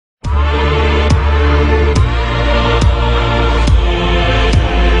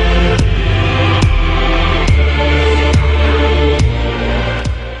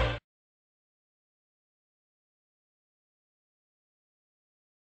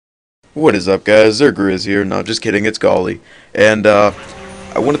What is up, guys? Zergriz here. No, just kidding. It's Golly. And I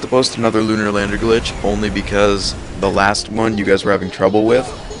wanted to post another Lunar Lander Glitch only because the last one you guys were having trouble with.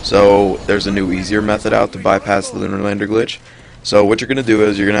 So there's a new, easier method out to bypass the Lunar Lander Glitch. So what you're going to do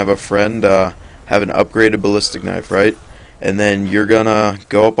is you're going to have a friend have an upgraded ballistic knife, right? And then you're going to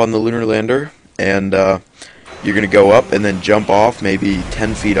go up on the Lunar Lander and you're going to go up and then jump off maybe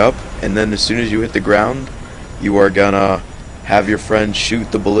 10 feet up. And then as soon as you hit the ground, you are going to have your friend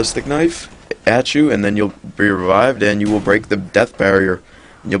shoot the ballistic knife at you, and then you'll be revived and you will break the death barrier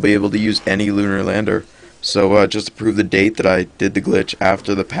and you'll be able to use any lunar lander. So just to prove the date that I did the glitch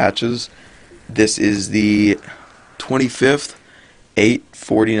after the patches, this is the 25th,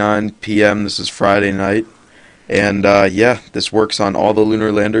 8:49 p.m. This is Friday night, and yeah, this works on all the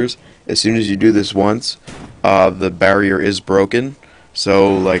lunar landers. As soon as you do this once, the barrier is broken.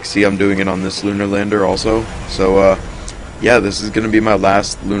 So like, see, I'm doing it on this lunar lander also. So yeah, this is going to be my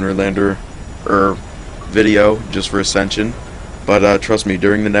last Lunar Lander video just for Ascension. But trust me,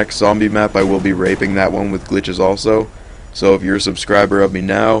 during the next zombie map I will be raping that one with glitches also. So if you're a subscriber of me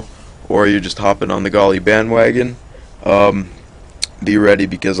now, or you're just hopping on the Golly bandwagon, be ready,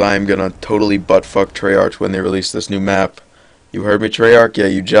 because I am going to totally buttfuck Treyarch when they release this new map. You heard me, Treyarch? Yeah,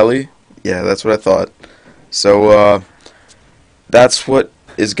 you jelly? Yeah, that's what I thought. So that's what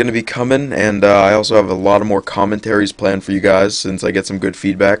is going to be coming, and I also have a lot of more commentaries planned for you guys since I get some good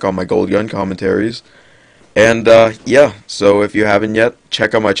feedback on my Gold Gun commentaries. And yeah, so if you haven't yet,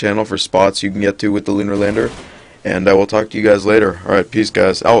 check out my channel for spots you can get to with the Lunar Lander, and I will talk to you guys later. Alright, peace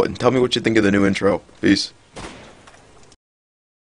guys. Oh, and tell me what you think of the new intro. Peace.